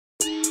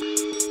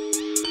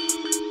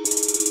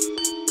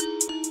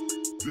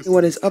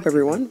What is up,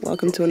 everyone?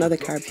 Welcome to another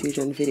Carb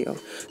Fusion video.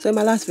 So in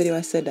my last video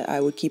I said that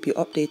I would keep you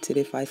updated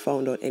if I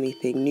found out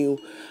anything new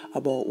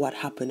about what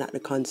happened at the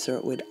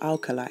concert with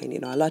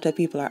Alkaline. A lot of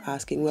people are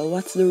asking, well,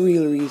 what's the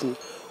real reason?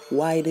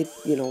 Why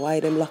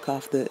them lock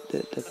off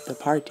the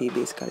party,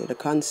 basically, the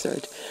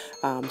concert?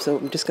 So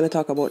I'm just going to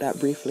talk about that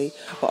briefly,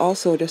 but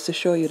also just to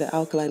show you that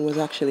Alkaline was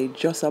actually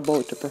just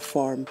about to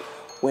perform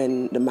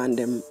when the man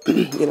them,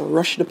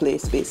 rushed the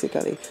place,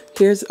 basically.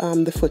 Here's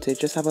the footage.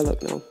 Just have a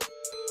look now.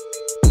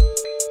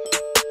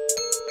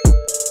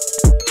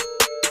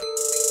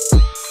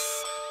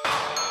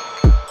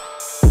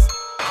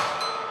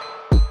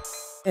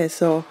 Yeah,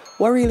 so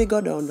what really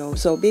got down now?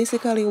 So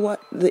basically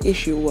what the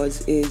issue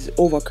is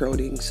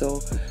overcrowding. So,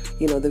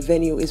 the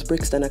venue is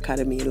Brixton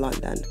Academy in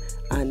London,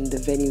 and the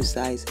venue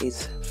size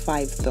is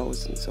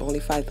 5,000. So only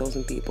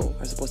 5,000 people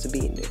are supposed to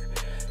be in there.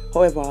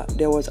 However,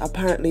 there was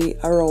apparently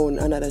around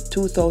another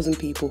 2,000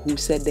 people who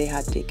said they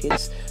had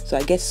tickets. So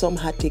I guess some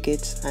had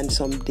tickets and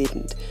some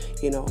didn't,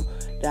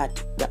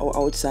 that were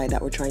outside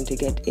that were trying to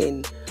get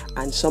in.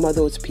 And some of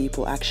those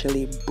people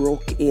actually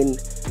broke in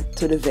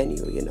to the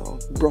venue,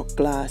 broke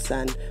glass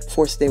and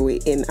forced their way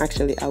in.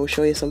 Actually, I will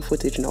show you some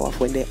footage now of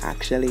when they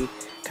actually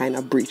kind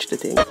of breached the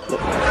thing. Look.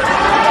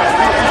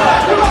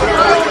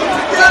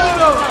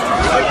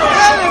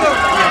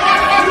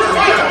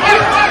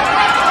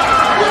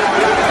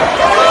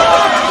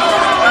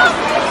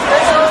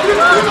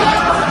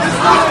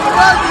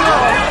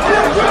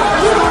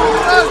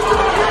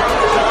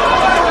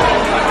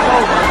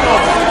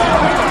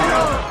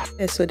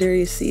 So there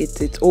you see it,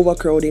 it's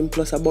overcrowding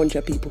plus a bunch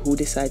of people who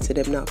decide to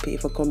them not pay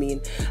for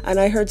coming. And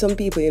I heard some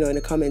people, in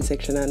the comment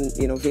section and,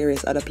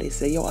 various other places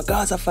say, yo, a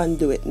Gaza fan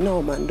do it.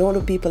 No, man, don't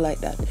do people like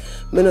that.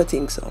 Me not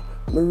think so.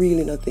 Me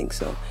really not think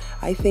so.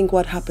 I think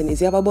what happened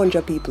is you have a bunch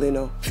of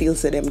people, feel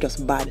say them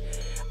just bad.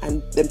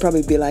 And then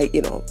probably be like,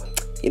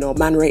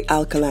 man rate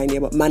Alkaline, yeah,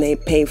 but man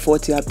ain't paying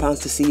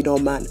 £40 to see no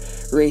man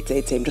rate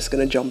it, I'm just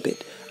gonna jump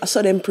it. I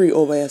saw them pre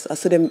over here. I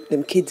saw them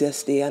kids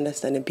yesterday,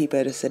 understand, them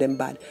people just say them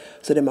bad.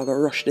 So them are gonna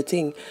rush the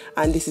thing.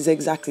 And this is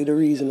exactly the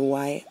reason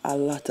why a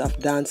lot of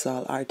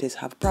dancehall artists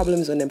have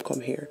problems when them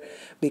come here.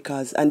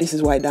 And this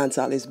is why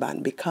dancehall is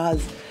banned,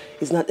 because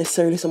it's not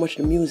necessarily so much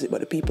the music, but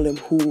the people them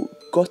who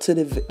go to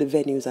the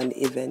venues and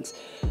the events,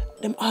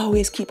 them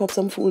always keep up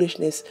some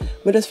foolishness.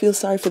 I just feel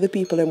sorry for the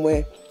people them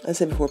where, I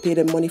said before, pay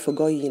them money for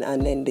going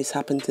and then this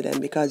happened to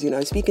them. Because,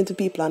 I'm speaking to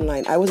people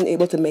online. I wasn't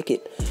able to make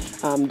it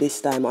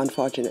this time,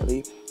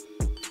 unfortunately.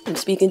 I'm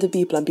speaking to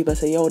people and people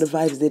say, yo, the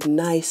vibes did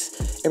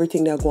nice,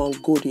 everything they're going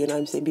good,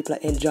 I'm saying? People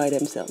enjoy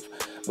themselves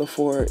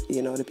before,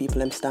 the people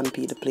them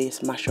stampede the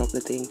place, mash up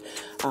the thing.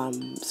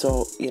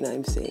 So,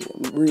 I'm saying?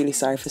 I'm really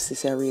sorry for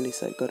Sissy, I really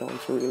said go down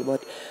for real,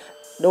 but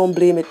don't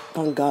blame it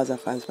on Gaza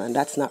fans, man.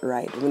 That's not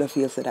right. I don't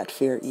feel so that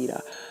fair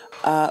either.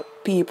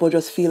 People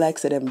just feel like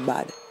say them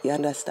bad. You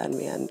understand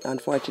me? And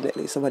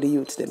unfortunately, some of the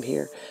youths them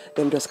here,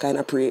 them just kind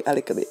of pray a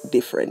little bit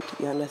different.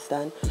 You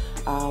understand?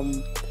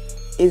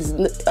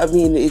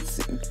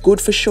 It's good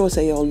for sure.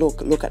 Say, yo,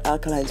 look at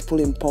Alkaline's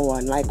pulling power.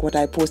 And like what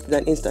I posted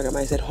on Instagram,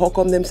 I said, how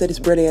come them said this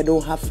brother I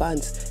don't have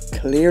fans?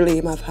 Clearly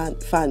him have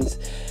fans.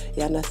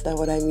 You understand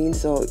what I mean?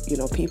 So,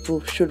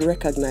 people should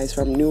recognize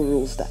from new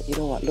rules that,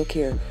 what, look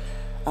here,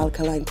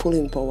 Alkaline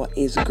pulling power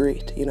is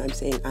great, I'm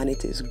saying? And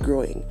it is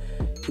growing.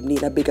 You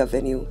need a bigger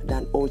venue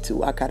than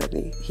O2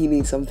 Academy. He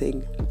needs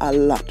something a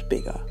lot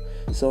bigger.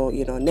 So,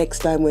 next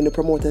time when the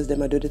promoters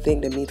them do the thing,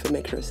 they need to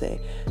make sure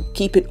say,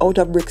 keep it out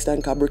of Brixton,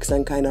 because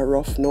Brixton kind of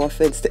rough. No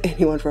offense to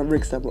anyone from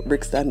Brixton, but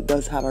Brixton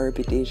does have a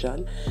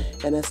reputation.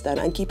 You understand?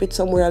 And keep it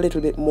somewhere a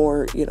little bit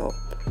more,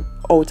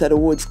 out of the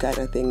woods kind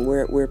of thing,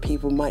 where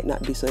people might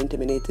not be so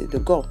intimidated to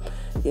go,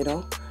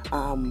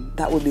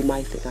 That would be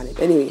my thing on it.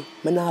 Anyway,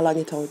 I'm not long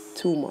it out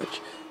too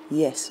much.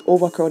 Yes,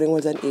 overcrowding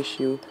was an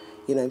issue.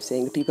 I'm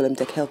saying? The people them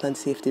take health and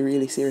safety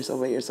really serious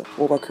over here. So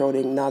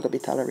overcrowding not gonna be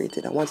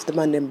tolerated. And once the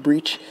man them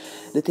breach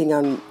the thing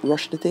and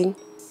rush the thing,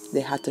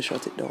 they had to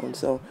shut it down.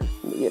 So,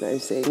 I'm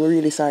saying? We're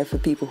really sorry for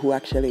people who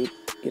actually,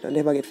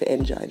 never get to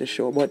enjoy the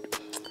show.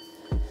 But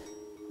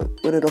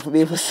we don't know for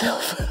me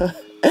myself.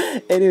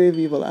 Anyway,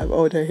 people, I'm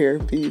out of here.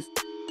 Peace.